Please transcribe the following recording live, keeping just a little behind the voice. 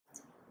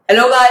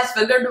Hello guys,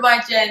 welcome to my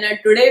channel.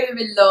 Today we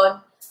will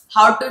learn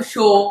how to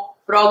show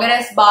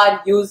progress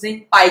bar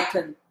using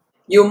Python.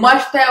 You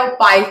must have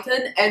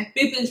Python and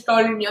pip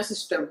installed in your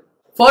system.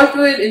 First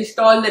we will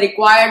install the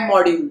required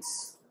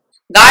modules.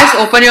 Guys,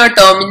 open your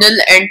terminal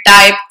and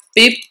type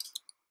pip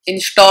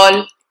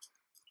install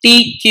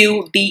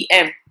tqdm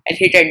and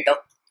hit enter.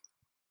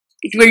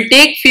 It will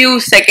take few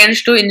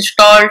seconds to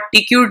install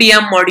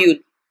tqdm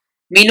module.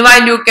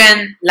 Meanwhile, you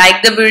can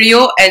like the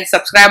video and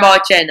subscribe our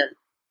channel.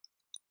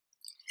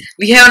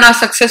 We have now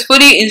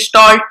successfully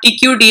installed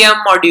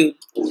tqdm module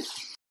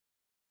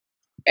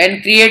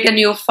and create a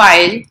new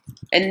file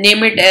and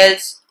name it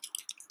as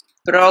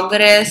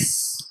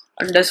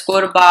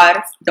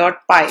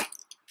progress_bar.py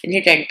and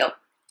hit enter.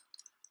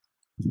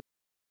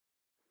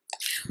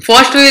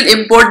 First we will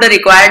import the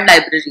required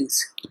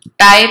libraries.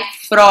 Type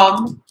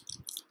from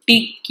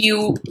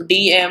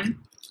tqdm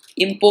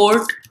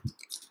import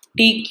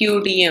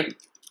tqdm.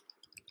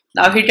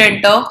 Now hit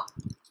enter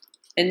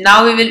and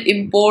now we will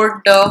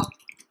import the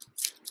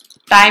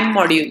time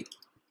module.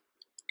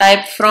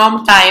 Type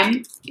from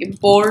time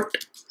import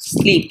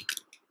sleep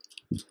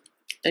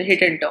and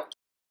hit enter.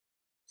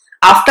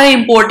 After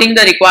importing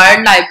the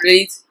required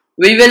libraries,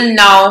 we will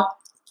now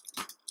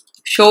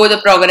show the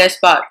progress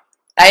bar.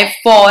 Type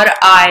for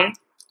I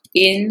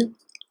in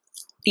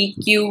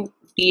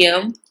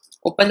tqdm,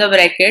 open the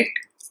bracket,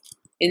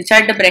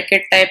 inside the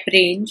bracket type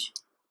range,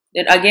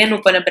 then again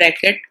open a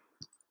bracket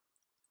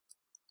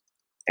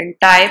and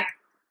type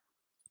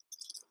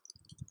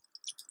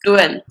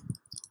 12.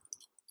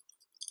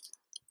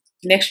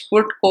 Next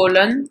put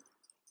colon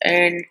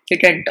and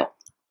hit enter.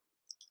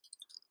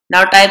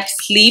 Now type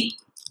sleep,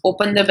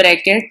 open the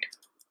bracket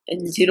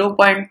in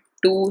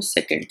 0.2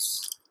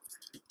 seconds.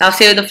 Now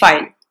save the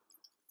file.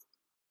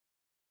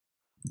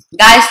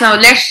 Guys, now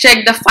let's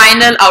check the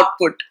final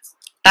output.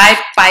 Type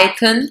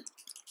python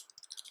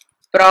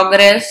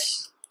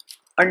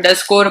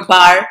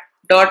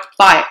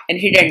progress_bar.py and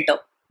hit enter.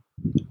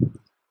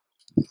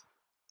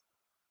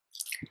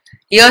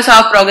 Here's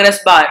our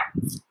progress bar.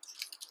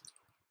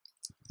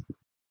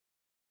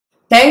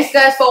 Thanks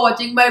guys for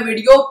watching my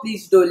video.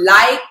 Please do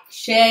like,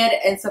 share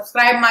and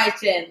subscribe my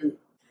channel.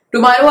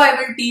 Tomorrow I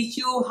will teach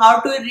you how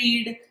to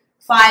read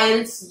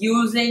files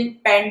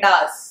using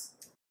pandas.